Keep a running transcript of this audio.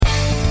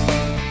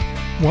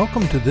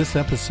Welcome to this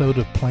episode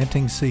of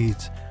Planting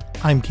Seeds.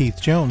 I'm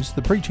Keith Jones,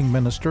 the preaching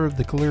minister of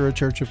the Calera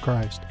Church of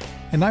Christ,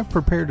 and I've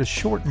prepared a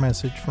short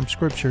message from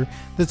Scripture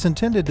that's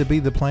intended to be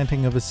the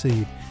planting of a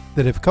seed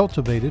that, if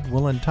cultivated,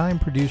 will in time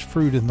produce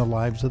fruit in the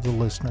lives of the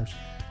listeners.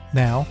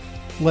 Now,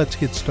 let's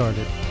get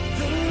started.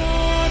 The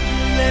Lord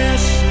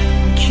bless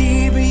and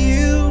keep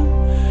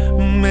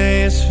you.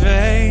 May His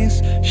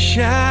face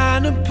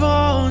shine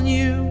upon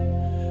you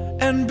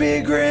and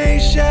be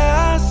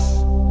gracious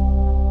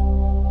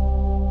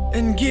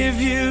and give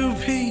you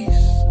peace.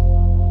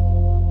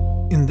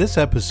 In this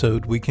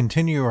episode, we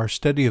continue our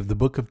study of the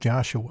book of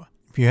Joshua.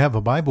 If you have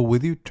a Bible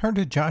with you, turn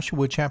to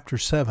Joshua chapter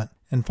 7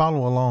 and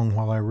follow along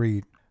while I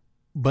read.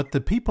 But the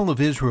people of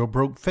Israel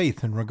broke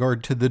faith in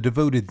regard to the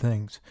devoted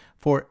things.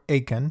 For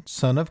Achan,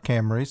 son of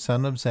Camri,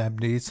 son of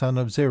Zabdi, son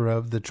of Zerah,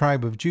 of the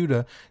tribe of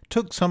Judah,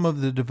 took some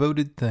of the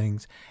devoted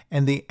things,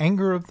 and the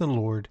anger of the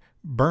Lord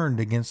burned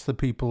against the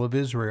people of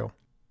Israel.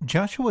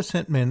 Joshua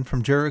sent men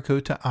from Jericho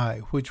to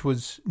Ai, which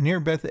was near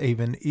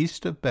Beth-aven,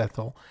 east of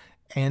Bethel,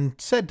 and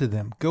said to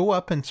them, Go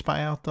up and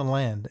spy out the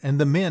land. And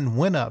the men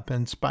went up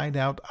and spied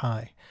out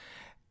Ai.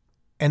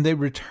 And they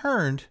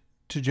returned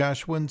to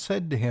Joshua and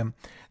said to him,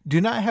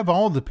 Do not have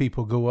all the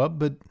people go up,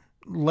 but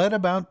let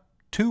about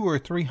 200 or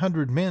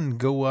 300 men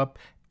go up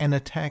and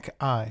attack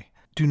Ai.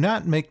 Do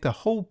not make the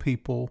whole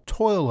people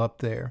toil up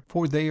there,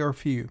 for they are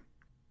few.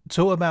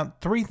 So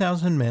about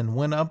 3,000 men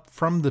went up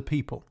from the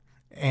people,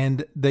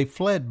 and they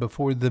fled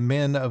before the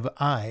men of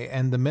Ai.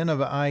 And the men of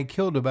Ai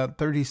killed about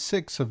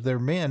 36 of their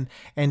men,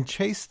 and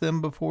chased them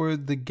before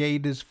the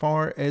gate as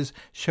far as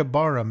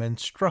Shebarim, and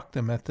struck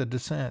them at the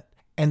descent.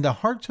 And the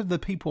hearts of the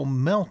people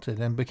melted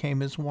and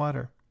became as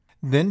water.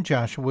 Then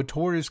Joshua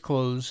tore his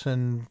clothes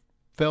and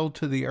fell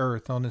to the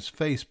earth on his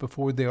face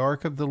before the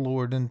ark of the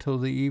Lord until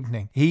the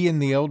evening, he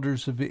and the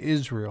elders of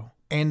Israel.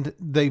 And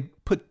they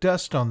put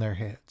dust on their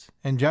heads.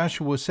 And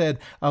Joshua said,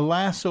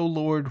 Alas, O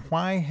Lord,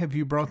 why have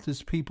you brought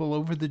this people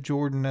over the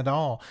Jordan at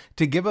all,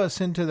 to give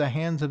us into the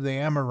hands of the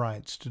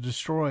Amorites, to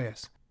destroy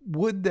us?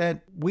 Would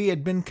that we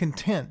had been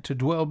content to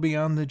dwell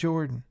beyond the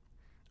Jordan.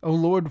 O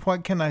Lord,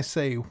 what can I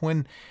say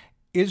when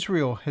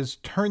Israel has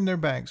turned their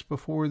backs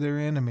before their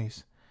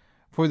enemies?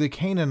 For the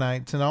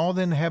Canaanites and all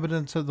the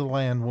inhabitants of the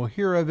land will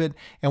hear of it,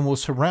 and will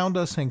surround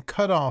us and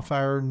cut off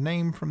our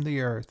name from the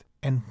earth.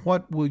 And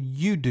what will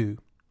you do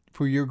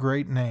for your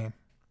great name?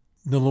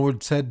 The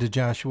Lord said to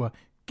Joshua,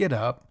 Get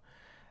up.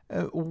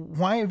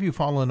 Why have you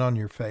fallen on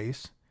your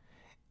face?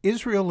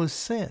 Israel has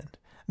sinned.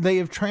 They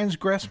have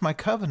transgressed my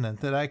covenant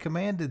that I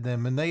commanded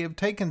them, and they have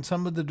taken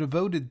some of the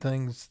devoted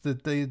things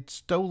that they had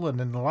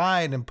stolen and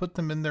lied and put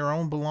them in their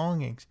own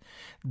belongings.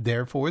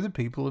 Therefore, the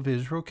people of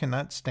Israel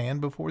cannot stand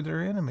before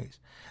their enemies.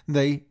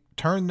 They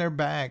turn their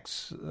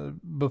backs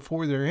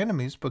before their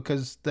enemies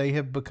because they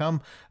have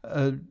become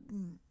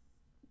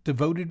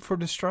devoted for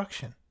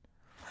destruction.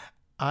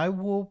 I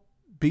will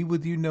be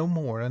with you no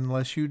more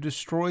unless you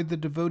destroy the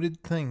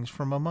devoted things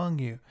from among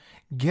you.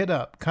 Get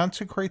up,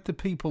 consecrate the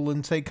people,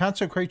 and say,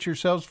 Consecrate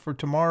yourselves for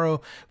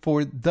tomorrow,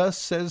 for thus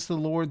says the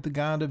Lord, the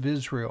God of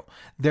Israel.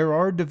 There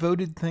are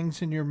devoted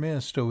things in your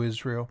midst, O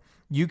Israel.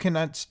 You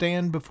cannot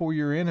stand before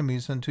your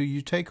enemies until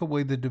you take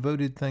away the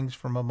devoted things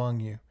from among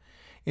you.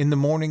 In the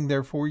morning,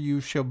 therefore, you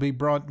shall be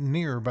brought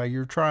near by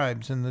your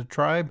tribes, and the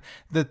tribe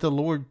that the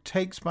Lord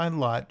takes by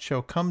lot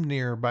shall come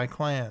near by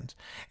clans,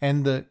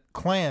 and the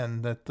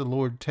clan that the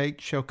Lord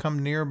takes shall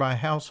come near by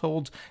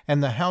households,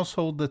 and the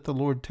household that the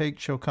Lord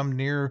takes shall come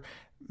near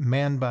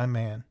man by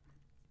man.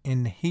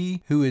 And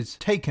he who is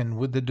taken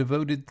with the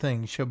devoted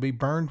things shall be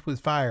burned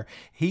with fire,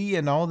 he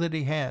and all that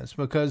he has,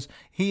 because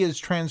he has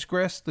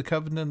transgressed the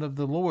covenant of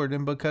the Lord,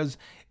 and because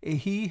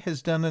he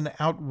has done an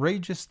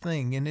outrageous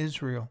thing in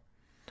Israel.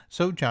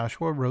 So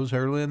Joshua rose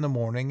early in the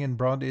morning and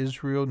brought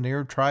Israel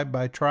near tribe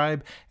by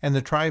tribe, and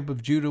the tribe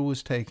of Judah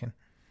was taken.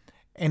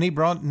 And he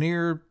brought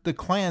near the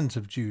clans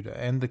of Judah,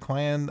 and the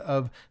clan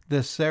of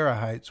the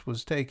Zerahites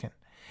was taken.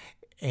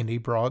 And he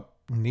brought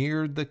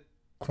near the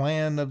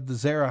clan of the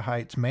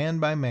Zerahites man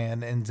by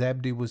man, and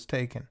Zabdi was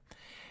taken.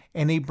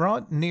 And he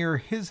brought near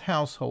his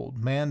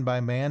household man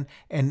by man,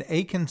 and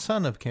Achan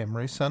son of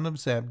Camri, son of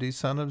Zabdi,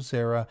 son of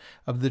Zerah,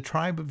 of the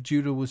tribe of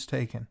Judah was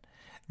taken.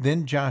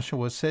 Then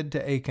Joshua said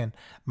to Achan,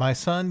 My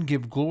son,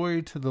 give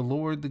glory to the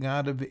Lord, the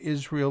God of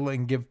Israel,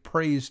 and give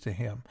praise to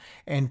him.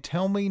 And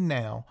tell me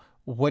now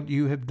what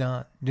you have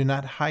done. Do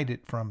not hide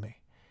it from me.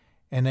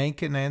 And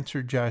Achan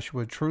answered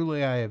Joshua,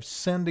 Truly I have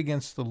sinned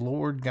against the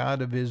Lord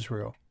God of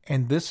Israel.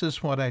 And this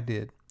is what I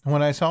did.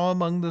 When I saw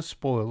among the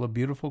spoil a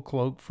beautiful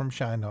cloak from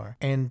Shinar,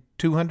 and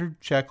 200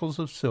 shekels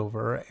of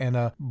silver, and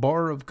a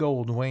bar of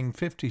gold weighing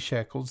 50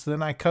 shekels,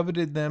 then I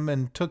coveted them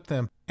and took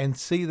them, and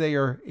see, they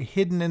are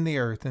hidden in the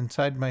earth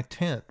inside my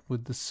tent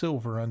with the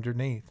silver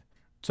underneath.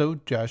 So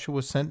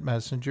Joshua sent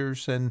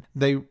messengers, and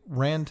they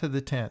ran to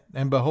the tent,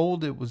 and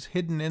behold, it was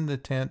hidden in the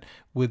tent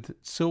with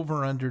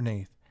silver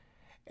underneath.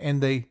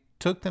 And they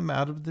took them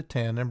out of the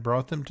tent and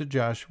brought them to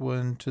Joshua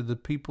and to the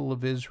people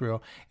of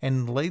Israel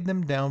and laid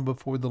them down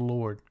before the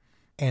Lord.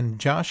 And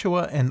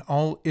Joshua and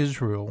all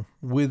Israel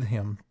with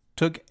him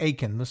took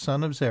Achan, the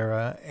son of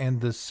Zerah,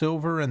 and the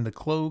silver and the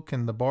cloak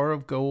and the bar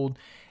of gold,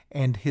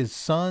 and his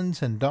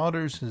sons and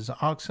daughters, his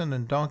oxen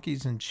and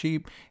donkeys and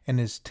sheep, and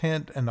his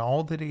tent and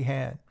all that he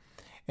had.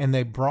 And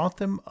they brought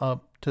them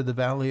up to the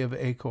valley of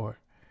Achor.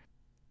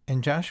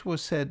 And Joshua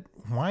said,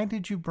 "Why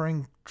did you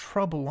bring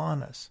trouble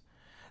on us?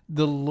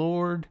 The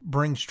Lord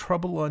brings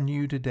trouble on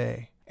you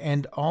today."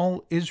 And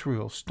all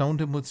Israel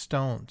stoned him with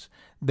stones.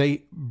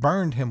 They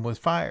burned him with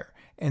fire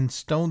and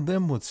stoned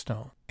them with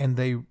stone. And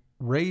they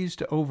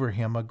raised over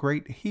him a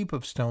great heap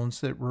of stones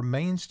that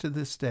remains to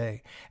this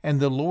day. And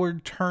the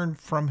Lord turned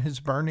from his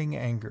burning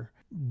anger.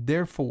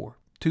 Therefore,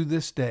 to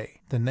this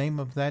day, the name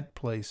of that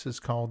place is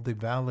called the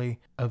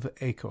Valley of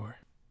Achor.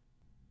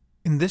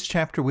 In this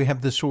chapter, we have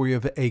the story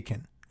of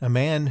Achan, a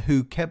man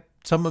who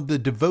kept some of the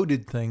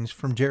devoted things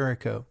from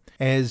Jericho.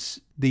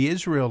 As the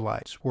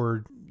Israelites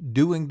were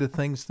doing the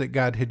things that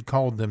God had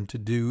called them to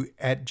do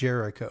at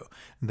Jericho,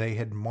 they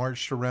had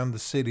marched around the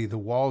city, the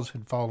walls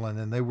had fallen,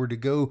 and they were to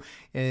go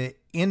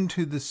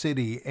into the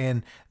city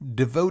and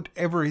devote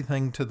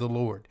everything to the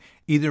Lord,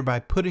 either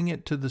by putting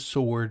it to the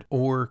sword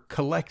or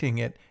collecting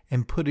it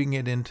and putting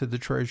it into the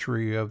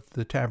treasury of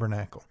the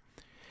tabernacle.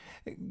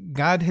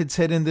 God had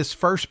said in this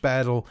first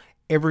battle,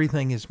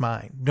 everything is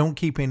mine. Don't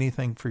keep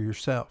anything for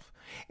yourself.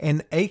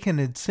 And Achan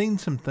had seen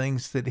some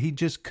things that he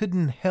just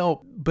couldn't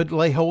help but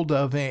lay hold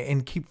of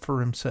and keep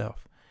for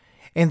himself.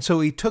 And so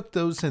he took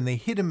those and they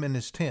hid him in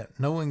his tent,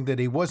 knowing that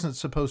he wasn't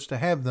supposed to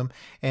have them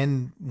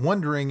and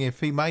wondering if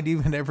he might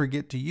even ever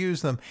get to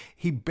use them.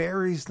 He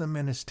buries them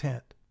in his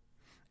tent.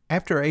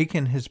 After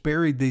Achan has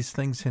buried these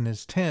things in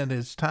his tent,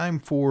 it's time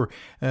for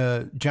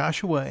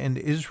Joshua and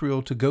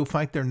Israel to go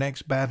fight their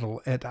next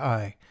battle at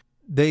Ai.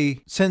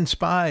 They send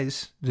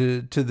spies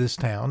to this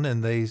town,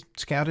 and they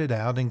scout it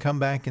out and come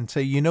back and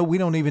say, we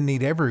don't even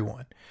need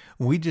everyone.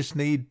 We just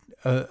need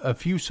a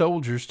few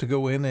soldiers to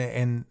go in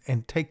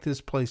and take this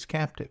place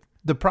captive.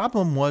 The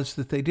problem was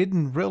that they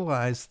didn't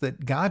realize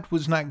that God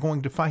was not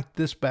going to fight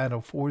this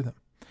battle for them.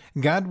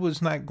 God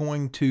was not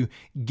going to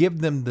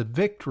give them the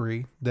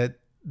victory that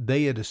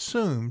they had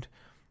assumed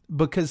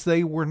because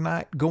they were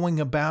not going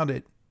about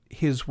it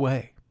his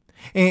way.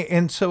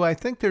 And so I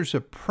think there's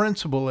a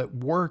principle at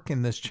work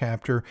in this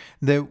chapter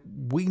that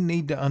we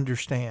need to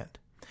understand,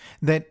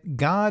 that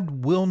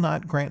God will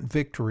not grant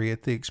victory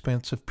at the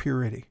expense of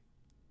purity.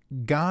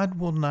 God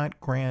will not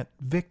grant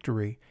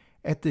victory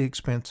at the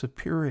expense of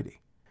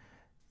purity.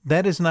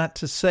 That is not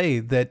to say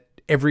that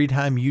every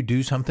time you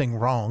do something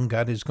wrong,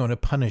 God is going to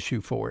punish you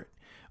for it.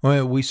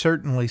 Well, we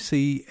certainly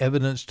see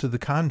evidence to the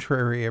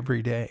contrary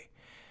every day.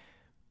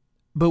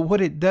 But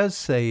what it does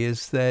say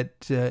is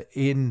that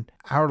in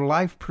our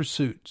life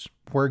pursuits,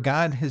 where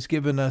God has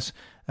given us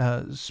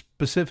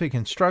specific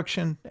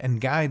instruction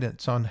and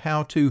guidance on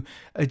how to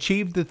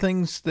achieve the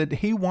things that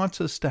He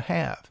wants us to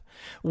have,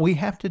 we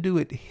have to do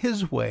it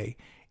His way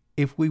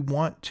if we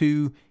want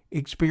to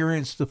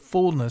experience the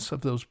fullness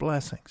of those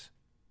blessings.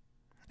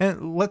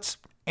 And let's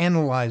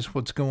analyze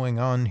what's going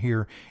on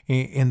here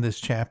in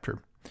this chapter.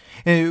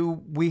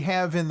 We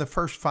have in the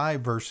first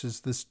 5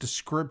 verses this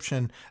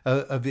description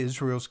of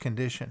Israel's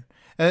condition,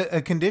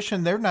 a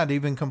condition they're not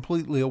even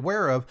completely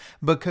aware of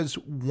because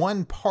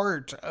one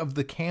part of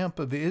the camp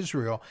of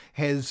Israel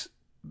has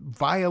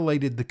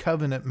violated the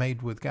covenant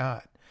made with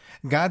God.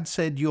 God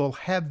said, "You'll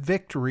have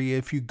victory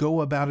if you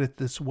go about it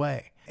this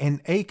way."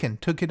 And Achan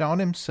took it on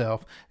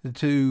himself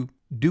to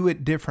do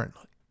it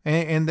differently.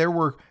 And there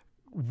were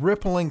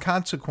rippling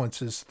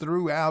consequences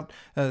throughout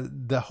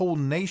the whole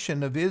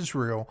nation of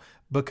Israel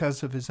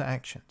because of his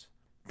actions.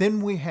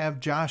 Then we have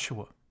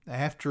Joshua,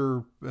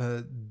 after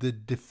the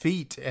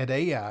defeat at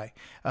Ai,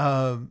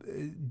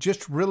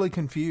 just really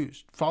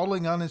confused,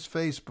 falling on his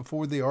face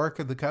before the Ark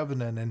of the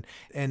Covenant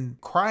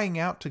and crying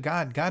out to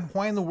God, "God,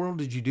 why in the world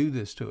did you do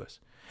this to us?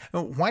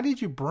 Why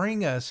did you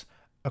bring us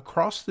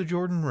across the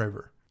Jordan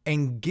River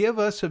and give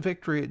us a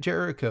victory at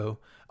Jericho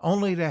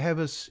only to have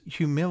us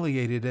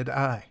humiliated at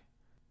Ai?"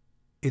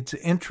 It's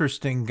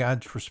interesting,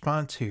 God's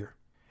response here.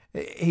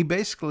 He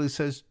basically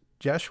says,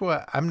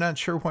 "Joshua, I'm not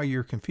sure why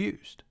you're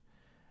confused.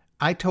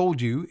 I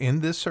told you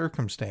in this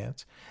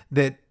circumstance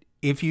that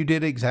if you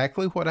did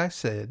exactly what I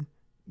said,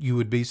 you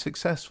would be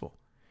successful.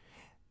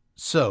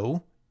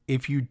 So,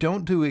 if you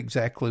don't do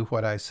exactly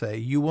what I say,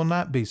 you will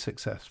not be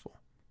successful.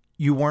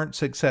 You weren't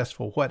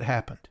successful. What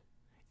happened?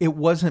 It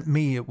wasn't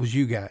me, it was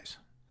you guys.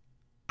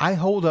 I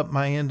hold up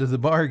my end of the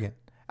bargain.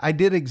 I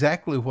did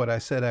exactly what I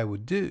said I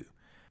would do.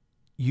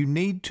 You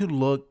need to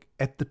look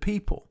at the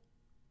people.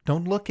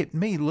 Don't look at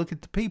me, look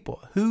at the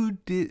people. Who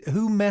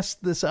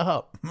messed this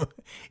up?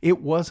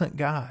 It wasn't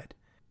God."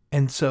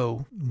 And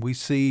so we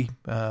see,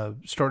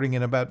 starting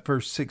in about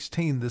verse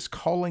 16, this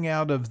calling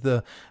out of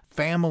the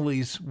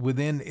families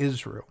within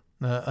Israel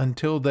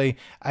until they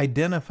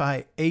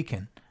identify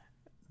Achan,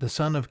 the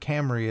son of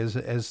Camri,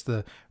 as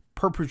the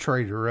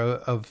perpetrator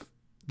of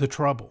the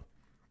trouble.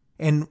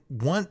 And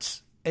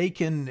once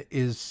Achan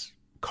is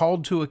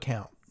called to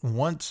account,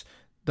 once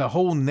the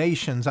whole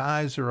nation's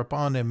eyes are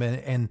upon him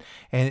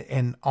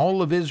and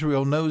all of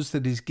Israel knows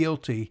that he's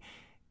guilty,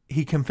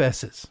 he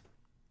confesses.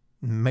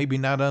 maybe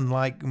not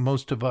unlike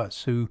most of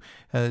us who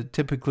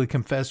typically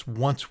confess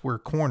once we're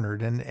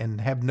cornered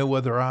and have no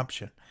other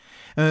option.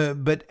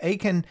 But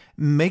Achan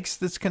makes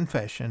this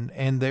confession,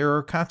 and there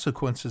are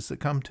consequences that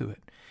come to it.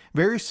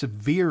 Very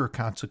severe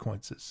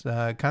consequences,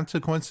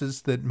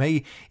 consequences that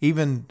may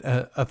even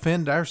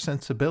offend our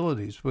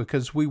sensibilities,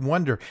 because we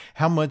wonder,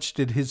 how much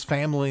did his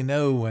family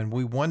know? And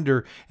we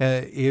wonder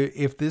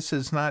if this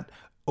is not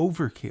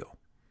overkill.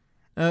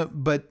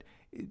 But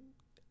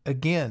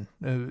again,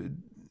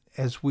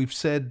 as we've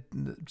said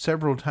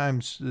several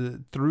times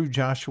through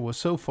Joshua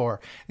so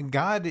far,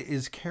 God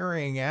is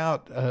carrying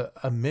out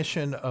a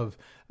mission of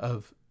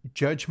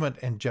judgment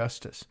and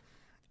justice.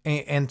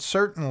 And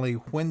certainly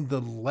when the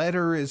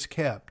letter is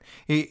kept,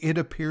 it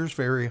appears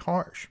very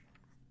harsh.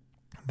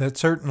 That's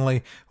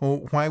certainly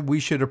why we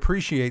should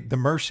appreciate the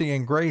mercy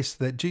and grace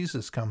that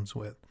Jesus comes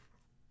with.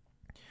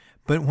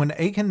 But when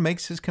Achan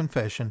makes his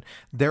confession,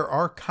 there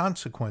are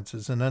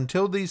consequences. And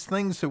until these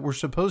things that were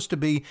supposed to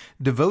be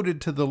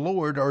devoted to the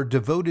Lord are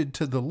devoted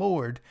to the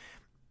Lord,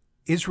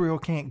 Israel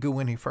can't go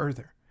any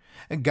further.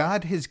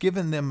 God has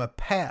given them a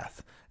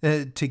path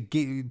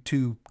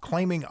to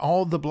claiming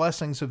all the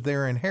blessings of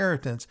their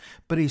inheritance,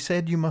 but he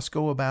said you must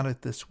go about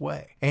it this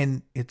way.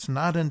 And it's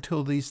not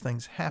until these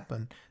things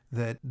happen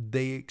that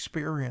they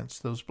experience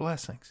those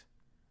blessings.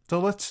 So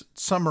let's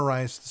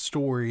summarize the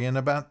story in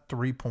about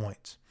 3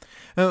 points.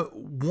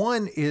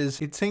 One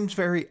is, it seems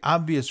very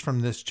obvious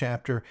from this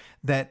chapter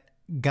that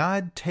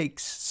God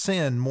takes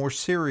sin more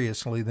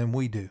seriously than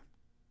we do.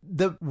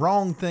 The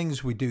wrong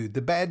things we do,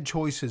 the bad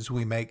choices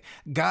we make,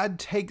 God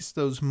takes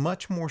those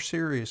much more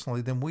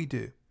seriously than we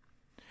do.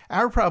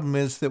 Our problem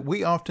is that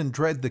we often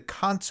dread the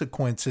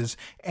consequences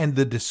and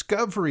the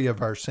discovery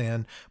of our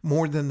sin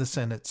more than the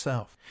sin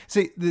itself.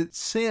 See, the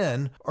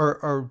sin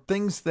are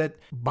things that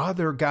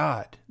bother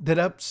God, that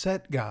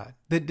upset God,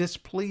 that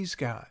displease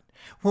God.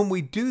 When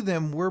we do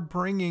them, we're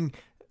bringing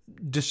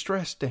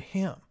distress to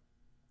Him.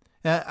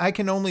 I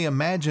can only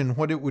imagine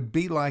what it would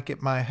be like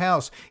at my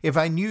house if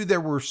I knew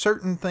there were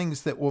certain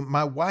things that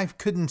my wife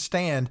couldn't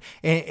stand,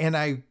 and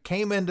I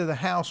came into the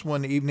house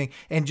one evening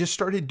and just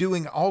started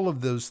doing all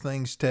of those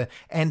things to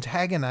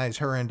antagonize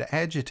her and to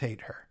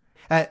agitate her.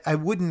 I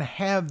wouldn't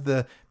have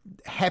the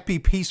happy,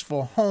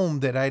 peaceful home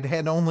that I'd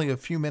had only a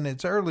few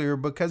minutes earlier,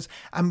 because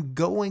I'm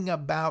going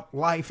about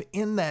life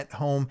in that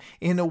home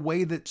in a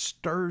way that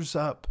stirs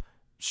up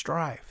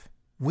strife.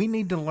 We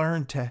need to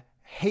learn to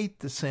hate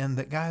the sin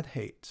that God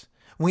hates.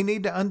 We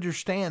need to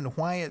understand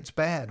why it's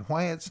bad,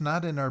 why it's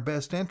not in our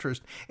best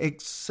interest,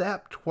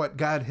 accept what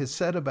God has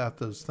said about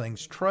those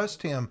things,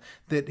 trust Him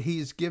that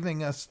He's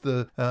giving us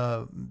the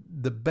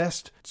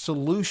best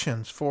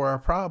solutions for our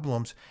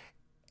problems,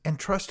 and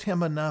trust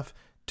Him enough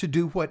to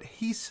do what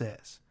He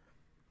says.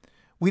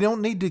 We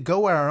don't need to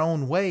go our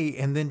own way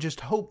and then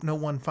just hope no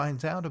one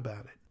finds out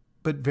about it.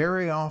 But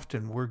very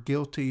often we're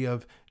guilty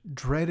of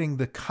dreading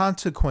the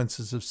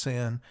consequences of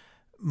sin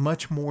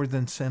much more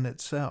than sin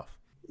itself.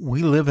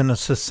 We live in a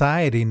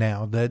society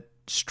now that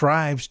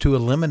strives to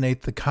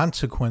eliminate the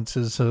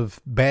consequences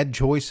of bad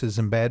choices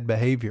and bad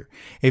behavior.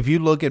 If you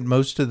look at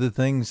most of the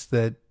things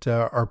that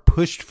are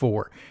pushed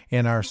for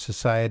in our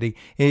society,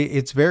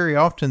 it's very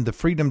often the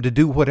freedom to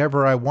do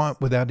whatever I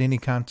want without any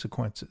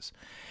consequences.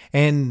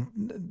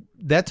 And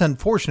that's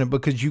unfortunate,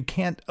 because you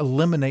can't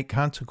eliminate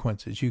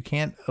consequences. You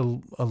can't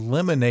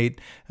eliminate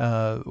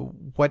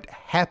what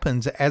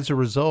happens as a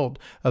result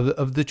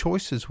of the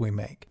choices we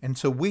make. And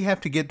so we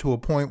have to get to a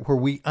point where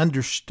we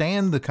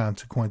understand the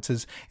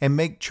consequences and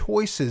make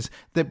choices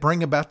that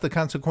bring about the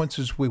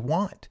consequences we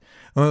want.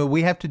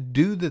 We have to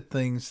do the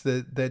things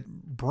that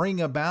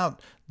bring about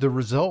the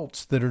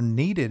results that are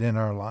needed in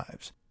our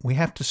lives. We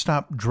have to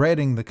stop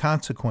dreading the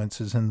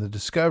consequences and the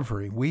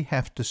discovery. We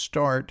have to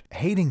start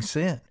hating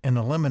sin and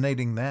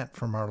eliminating that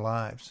from our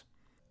lives.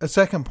 A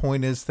second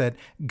point is that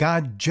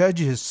God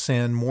judges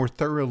sin more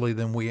thoroughly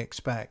than we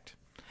expect.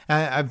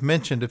 I've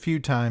mentioned a few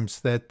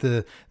times that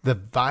the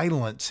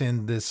violence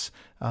in this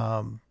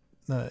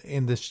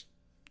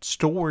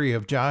story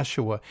of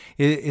Joshua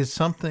is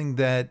something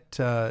that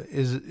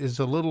is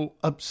a little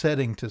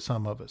upsetting to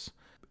some of us.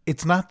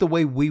 It's not the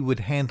way we would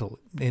handle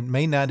it. It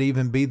may not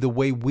even be the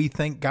way we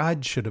think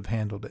God should have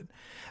handled it.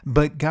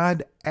 But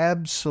God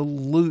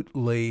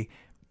absolutely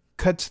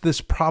cuts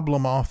this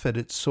problem off at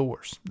its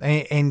source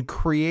and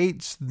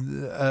creates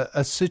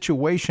a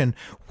situation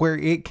where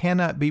it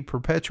cannot be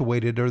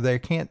perpetuated, or there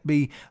can't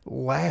be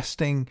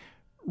lasting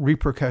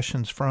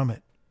repercussions from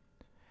it.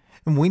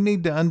 And we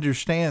need to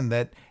understand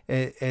that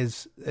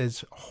as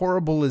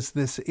horrible as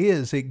this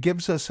is, it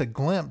gives us a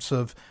glimpse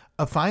of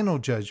a final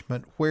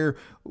judgment where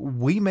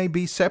we may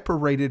be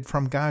separated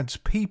from God's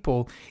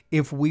people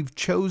if we've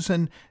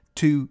chosen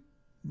to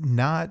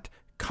not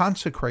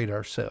consecrate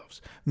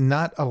ourselves,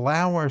 not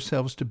allow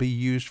ourselves to be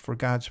used for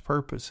God's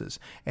purposes,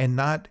 and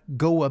not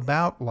go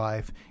about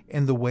life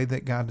in the way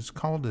that God has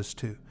called us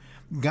to.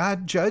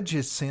 God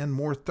judges sin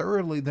more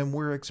thoroughly than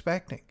we're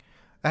expecting.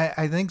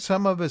 I think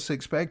some of us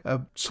expect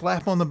a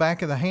slap on the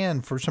back of the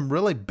hand for some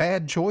really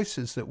bad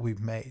choices that we've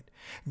made.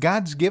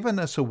 God's given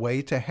us a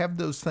way to have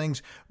those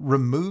things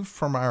removed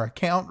from our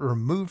account,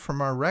 removed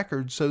from our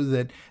record, so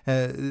that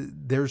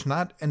there's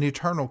not an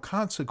eternal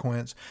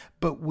consequence.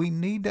 But we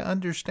need to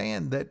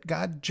understand that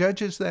God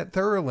judges that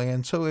thoroughly.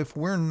 And so if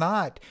we're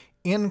not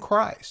in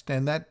Christ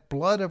and that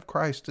blood of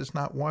Christ has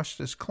not washed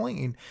us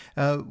clean,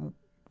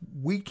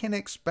 we can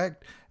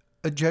expect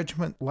a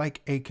judgment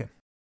like Achan.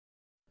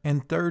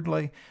 And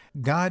thirdly,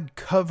 God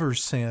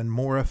covers sin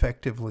more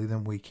effectively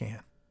than we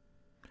can.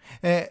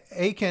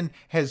 Achan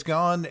has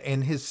gone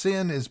and his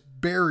sin is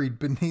buried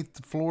beneath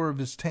the floor of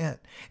his tent.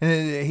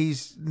 And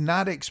he's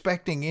not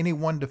expecting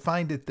anyone to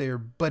find it there,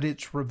 but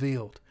it's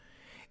revealed.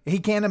 He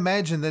can't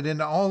imagine that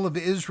in all of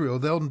Israel,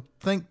 they'll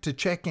think to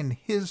check in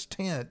his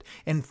tent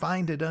and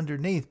find it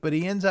underneath. But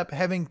he ends up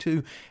having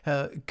to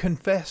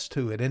confess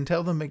to it and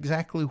tell them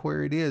exactly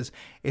where it is.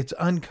 It's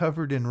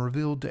uncovered and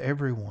revealed to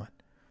everyone.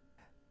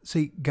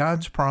 See,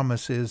 God's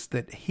promise is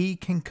that He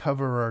can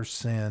cover our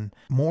sin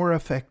more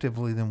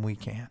effectively than we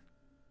can.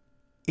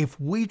 If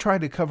we try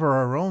to cover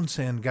our own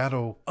sin, God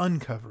will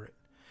uncover it.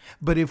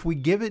 But if we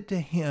give it to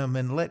Him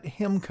and let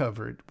Him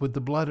cover it with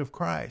the blood of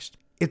Christ,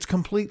 it's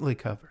completely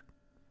covered.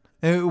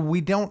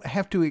 We don't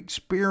have to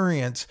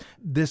experience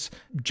this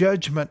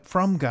judgment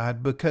from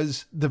God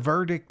because the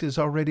verdict has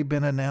already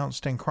been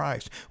announced in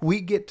Christ.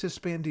 We get to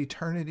spend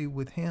eternity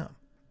with Him.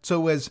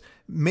 So as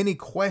many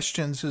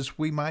questions as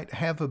we might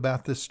have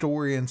about the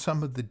story and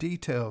some of the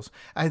details,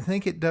 I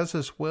think it does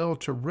us well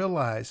to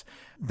realize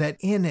that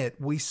in it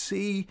we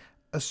see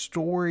a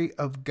story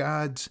of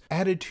God's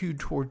attitude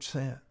towards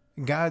sin,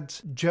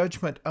 God's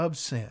judgment of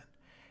sin.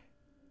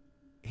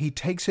 He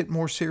takes it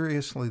more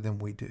seriously than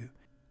we do.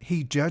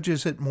 He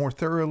judges it more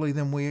thoroughly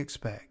than we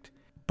expect,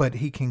 but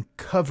He can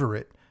cover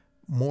it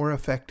more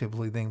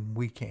effectively than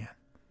we can.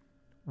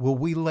 Will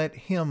we let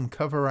Him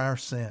cover our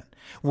sin?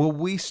 Will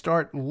we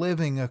start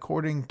living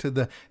according to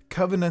the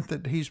covenant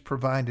that He's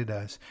provided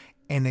us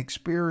and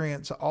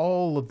experience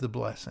all of the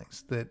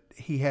blessings that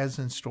He has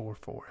in store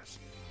for us?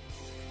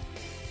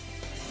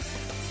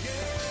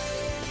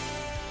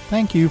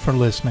 Thank you for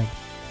listening.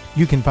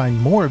 You can find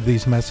more of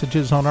these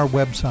messages on our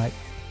website,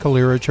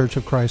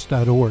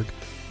 CaleraChurchOfChrist.org,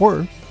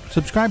 or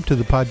subscribe to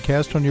the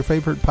podcast on your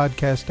favorite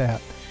podcast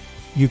app.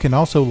 You can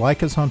also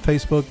like us on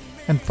Facebook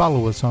and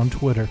follow us on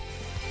Twitter.